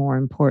been more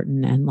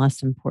important and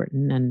less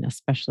important. And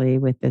especially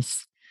with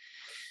this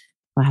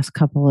last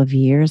couple of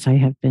years, I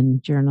have been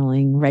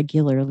journaling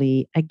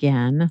regularly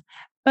again.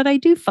 But I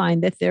do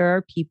find that there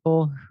are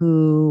people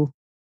who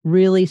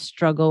really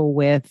struggle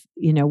with,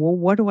 well,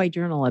 what do I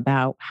journal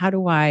about? How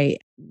do I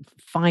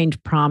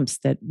find prompts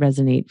that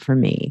resonate for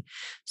me?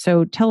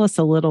 So tell us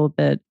a little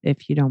bit,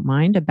 if you don't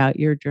mind, about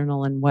your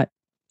journal and what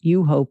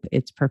you hope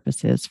its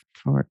purpose is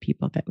for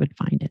people that would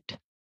find it.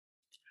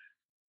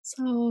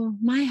 So,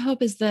 my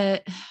hope is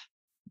that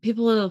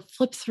people will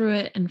flip through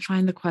it and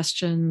find the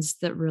questions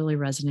that really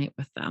resonate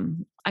with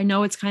them. I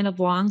know it's kind of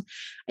long.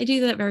 I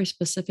do that very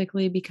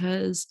specifically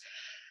because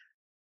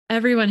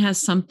everyone has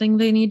something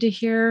they need to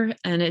hear,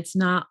 and it's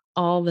not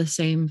all the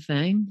same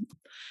thing.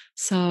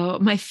 So,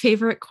 my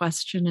favorite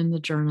question in the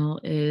journal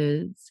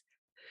is,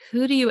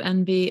 who do you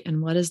envy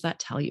and what does that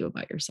tell you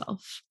about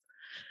yourself?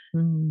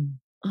 Mm.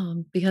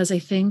 Because I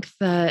think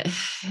that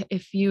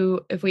if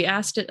we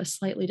asked it a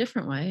slightly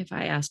different way, if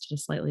I asked it a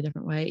slightly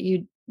different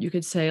way, you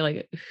could say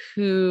like,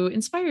 who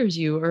inspires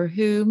you or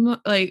who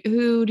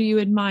do you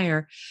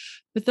admire?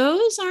 But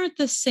those aren't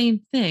the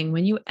same thing.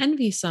 When you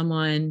envy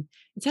someone,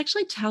 it's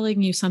actually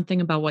telling you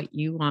something about what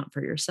you want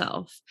for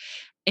yourself.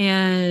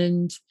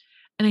 And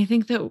and I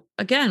think that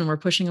again, we're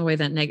pushing away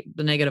the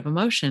negative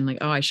emotion, like,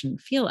 oh, I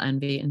shouldn't feel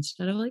envy,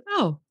 instead of like,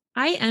 oh,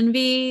 I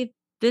envy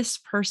this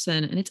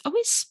person. And it's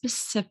always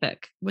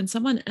specific. When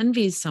someone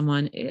envies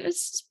someone,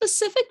 it's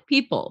specific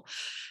people.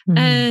 Mm.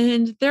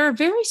 And there are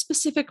very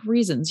specific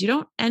reasons. You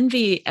don't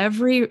envy if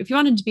you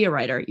wanted to be a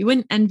writer, you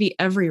wouldn't envy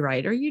every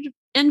writer. You'd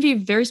envy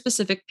very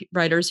specific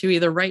writers who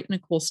either write in a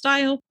cool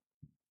style,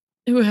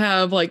 who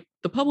have like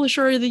the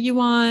publisher that you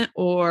want,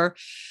 or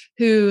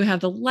who have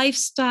the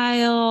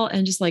lifestyle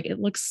and just like it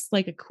looks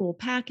like a cool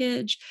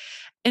package.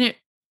 And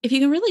if you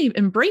can really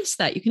embrace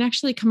that, you can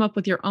actually come up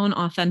with your own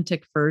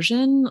authentic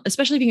version,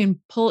 especially if you can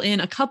pull in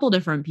a couple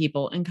different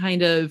people and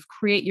kind of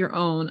create your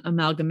own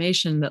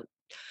amalgamation that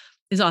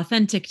is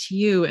authentic to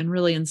you and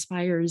really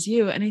inspires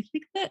you. And I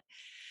think that,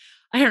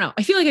 I don't know,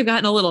 I feel like I've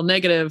gotten a little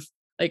negative.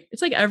 Like,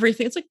 it's like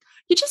everything. It's like,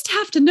 you just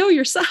have to know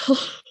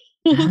yourself.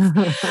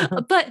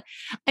 But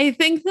I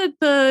think that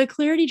the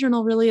Clarity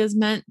Journal really is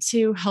meant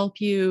to help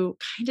you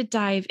kind of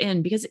dive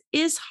in because it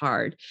is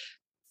hard.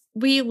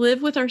 We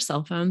live with our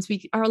cell phones.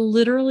 We are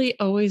literally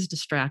always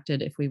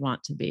distracted if we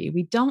want to be.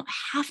 We don't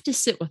have to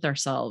sit with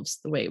ourselves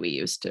the way we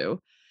used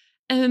to.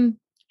 And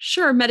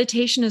sure,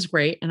 meditation is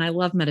great. And I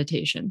love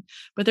meditation,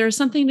 but there's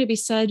something to be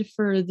said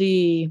for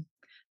the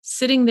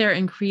sitting there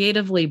and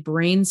creatively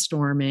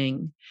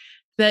brainstorming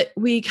that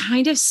we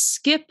kind of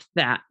skip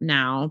that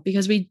now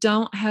because we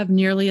don't have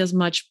nearly as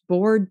much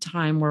board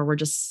time where we're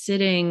just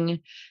sitting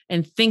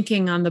and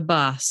thinking on the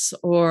bus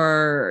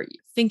or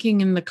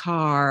thinking in the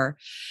car.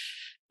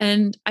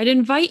 And I'd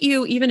invite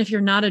you, even if you're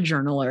not a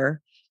journaler,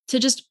 to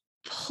just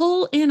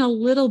pull in a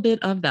little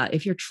bit of that.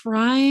 If you're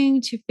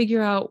trying to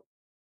figure out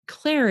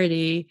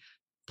clarity,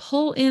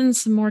 pull in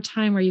some more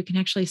time where you can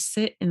actually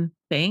sit and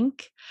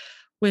think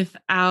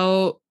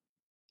without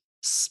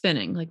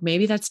spinning. Like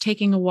maybe that's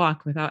taking a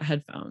walk without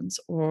headphones,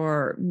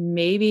 or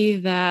maybe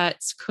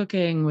that's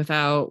cooking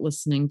without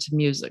listening to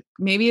music.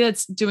 Maybe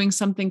that's doing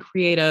something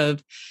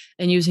creative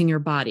and using your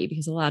body,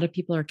 because a lot of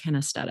people are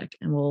kinesthetic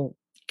and will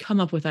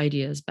come up with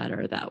ideas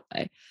better that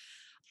way.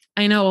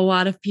 I know a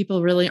lot of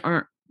people really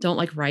don't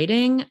like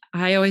writing.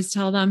 I always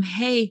tell them,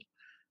 hey,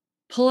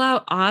 pull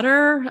out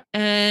Otter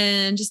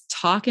and just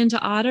talk into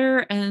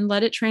Otter and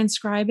let it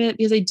transcribe it,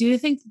 because I do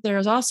think that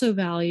there's also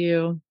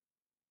value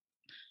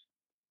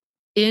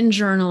in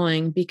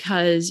journaling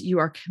because you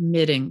are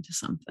committing to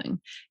something.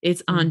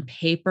 It's on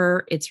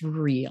paper, it's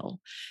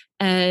real.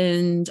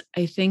 And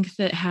I think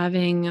that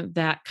having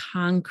that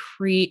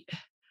concrete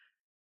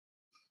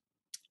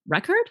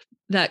record,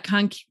 that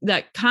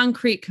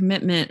concrete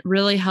commitment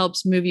really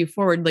helps move you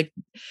forward. Like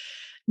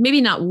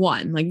maybe not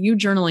one, like you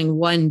journaling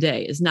one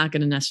day is not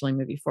going to necessarily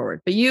move you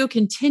forward, but you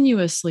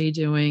continuously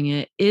doing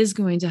it is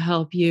going to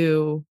help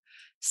you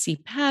see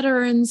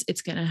patterns.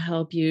 It's going to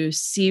help you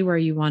see where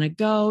you want to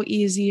go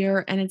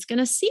easier. And it's going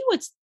to see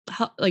what's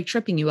like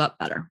tripping you up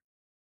better.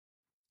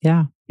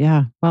 Yeah.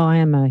 Yeah. Well, I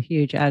am a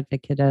huge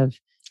advocate of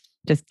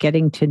just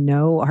getting to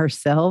know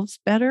ourselves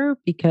better,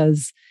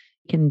 because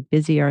we can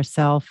busy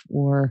ourselves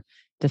or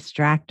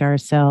distract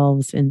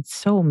ourselves in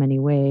so many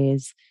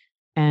ways.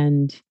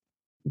 And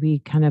we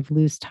kind of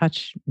lose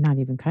touch, not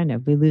even kind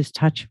of, we lose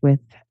touch with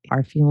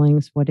our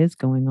feelings, what is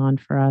going on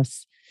for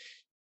us,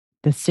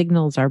 the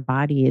signals our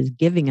body is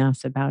giving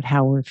us about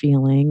how we're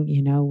feeling.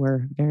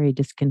 We're very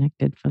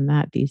disconnected from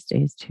that these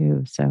days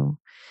too. So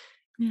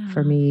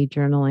for me,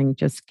 journaling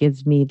just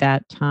gives me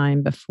that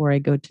time before I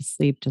go to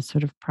sleep to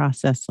sort of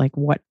process like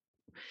what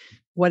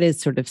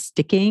is sort of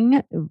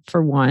sticking,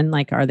 for one,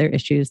 like are there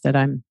issues that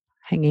I'm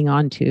hanging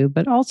on to,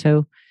 but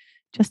also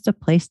just a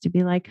place to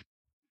be like,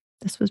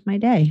 this was my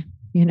day,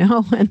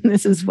 and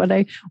this is what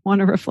I want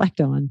to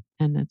reflect on.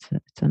 And it's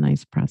a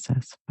nice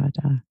process. But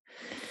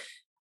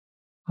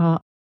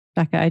well,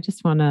 Becca, I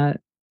just want to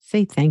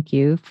say thank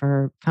you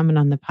for coming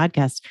on the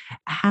podcast.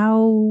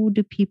 How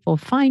do people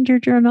find your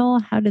journal?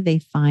 How do they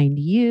find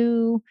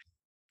you?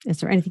 Is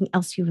there anything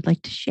else you would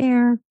like to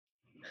share?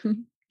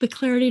 The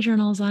Clarity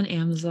Journal is on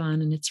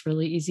Amazon and it's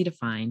really easy to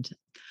find.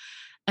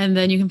 And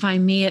then you can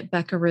find me at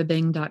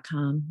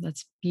beccaribbing.com.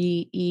 That's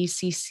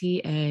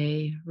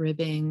BECCA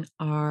Ribbing,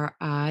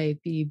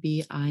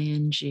 RIBBING.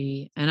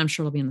 And I'm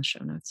sure it'll be in the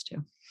show notes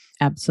too.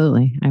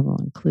 Absolutely. I will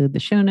include the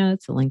show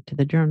notes, a link to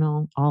the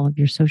journal, all of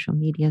your social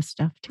media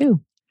stuff too.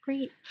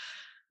 Great.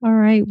 All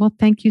right. Well,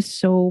 thank you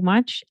so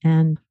much.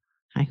 And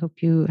I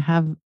hope you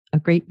have a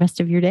great rest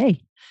of your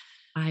day.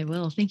 I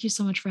will. Thank you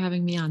so much for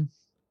having me on.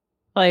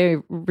 I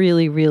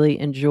really, really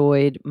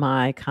enjoyed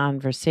my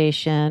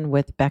conversation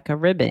with Becca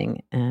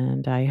Ribbing,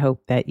 and I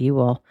hope that you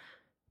will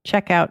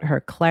check out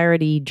her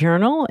Clarity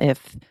Journal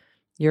if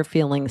you're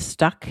feeling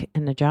stuck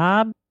in a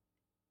job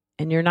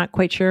and you're not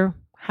quite sure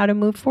how to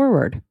move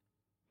forward.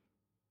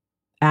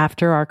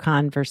 After our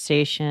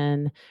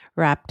conversation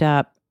wrapped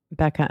up,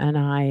 Becca and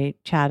I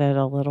chatted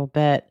a little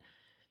bit,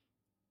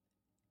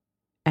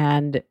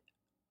 and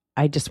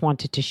I just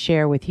wanted to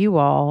share with you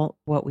all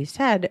what we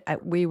said.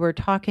 We were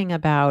talking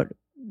about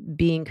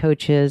being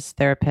coaches,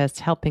 therapists,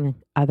 helping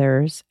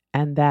others,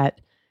 and that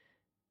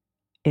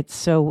it's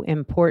so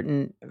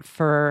important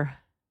for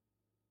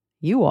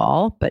you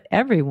all, but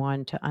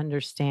everyone, to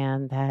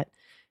understand that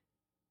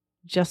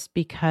just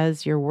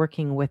because you're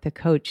working with a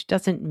coach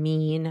doesn't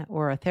mean,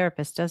 or a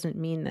therapist doesn't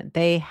mean, that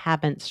they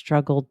haven't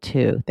struggled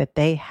too, that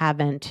they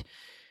haven't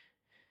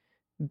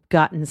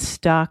gotten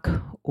stuck.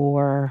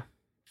 Or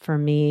for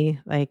me,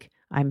 like,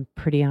 I'm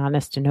pretty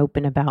honest and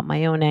open about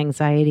my own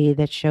anxiety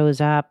that shows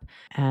up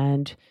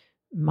and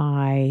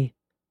my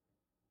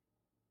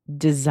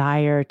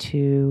desire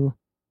to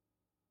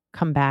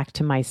come back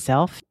to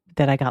myself,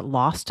 that I got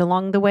lost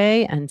along the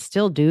way and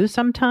still do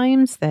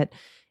sometimes, that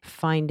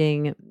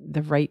finding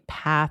the right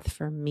path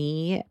for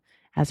me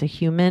as a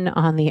human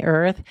on the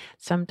earth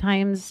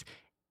sometimes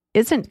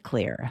isn't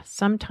clear,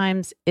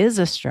 sometimes is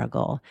a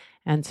struggle.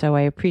 And so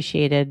I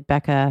appreciated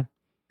Becca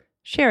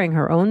sharing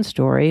her own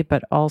story,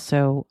 but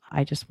also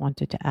I just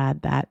wanted to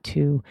add that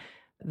to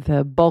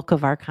the bulk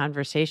of our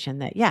conversation,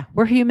 that, yeah,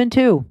 we're human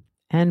too,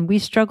 and we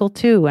struggle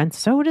too, and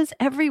so does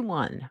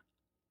everyone.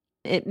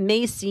 It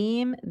may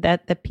seem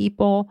that the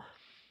people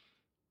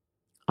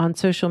on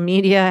social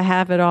media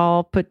have it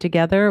all put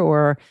together,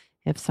 or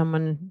if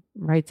someone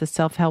writes a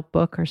self-help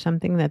book or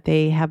something, that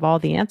they have all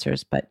the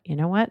answers. But you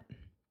know what?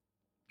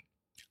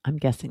 I'm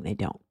guessing they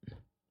don't.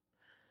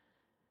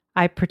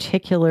 I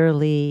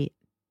particularly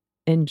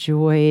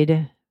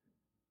enjoyed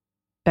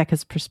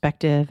Becca's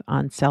perspective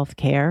on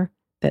self-care,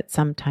 that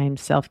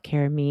sometimes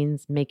self-care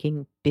means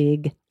making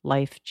big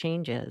life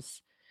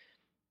changes.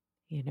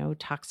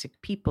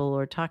 Toxic people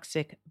or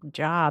toxic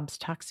jobs,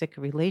 toxic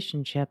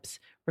relationships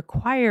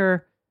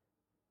require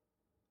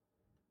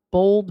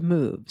bold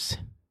moves,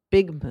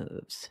 big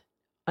moves,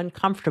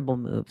 uncomfortable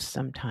moves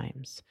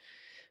sometimes.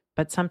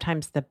 But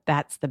sometimes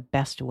that's the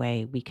best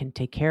way we can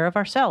take care of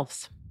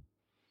ourselves.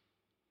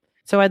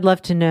 So I'd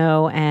love to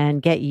know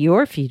and get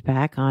your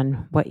feedback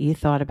on what you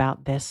thought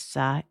about this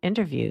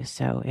interview.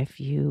 So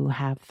if you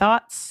have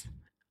thoughts,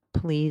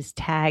 please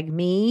tag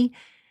me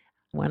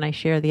when I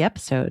share the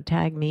episode.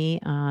 Tag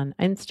me on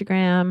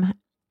Instagram,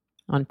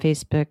 on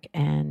Facebook,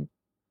 and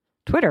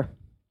Twitter.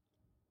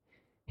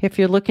 If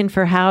you're looking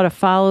for how to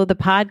follow the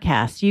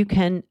podcast, you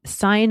can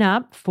sign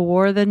up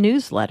for the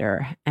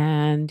newsletter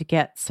and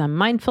get some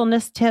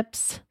mindfulness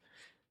tips,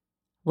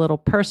 little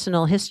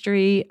personal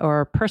history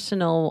or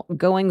personal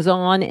goings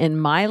on in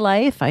my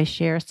life. I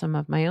share some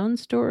of my own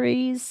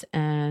stories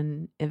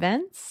and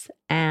events,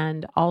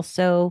 and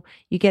also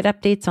you get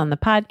updates on the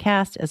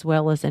podcast as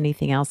well as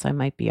anything else I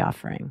might be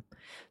offering.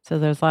 So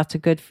there's lots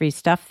of good free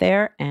stuff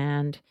there,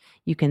 and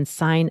you can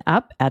sign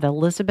up at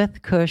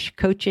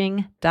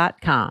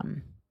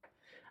ElizabethCushCoaching.com.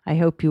 I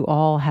hope you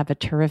all have a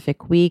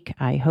terrific week.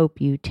 I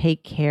hope you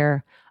take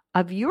care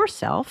of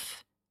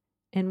yourself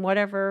in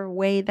whatever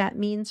way that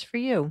means for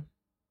you.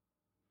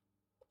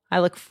 I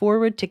look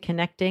forward to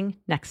connecting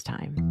next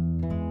time.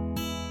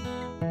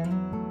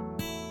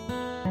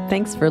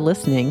 Thanks for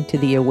listening to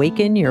the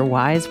Awaken Your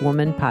Wise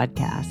Woman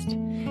podcast.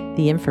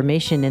 The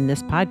information in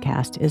this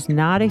podcast is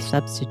not a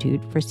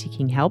substitute for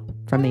seeking help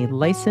from a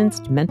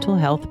licensed mental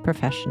health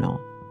professional.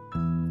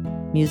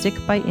 Music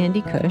by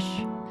Andy Cush,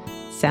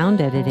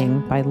 sound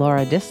editing by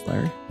Laura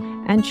Disler,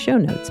 and show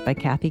notes by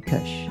Kathy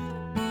Cush.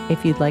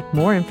 If you'd like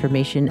more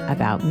information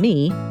about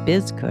me,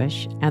 Biz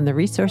Cush, and the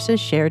resources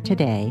shared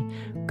today,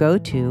 go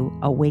to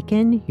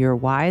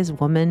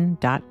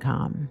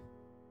awakenyourwisewoman.com.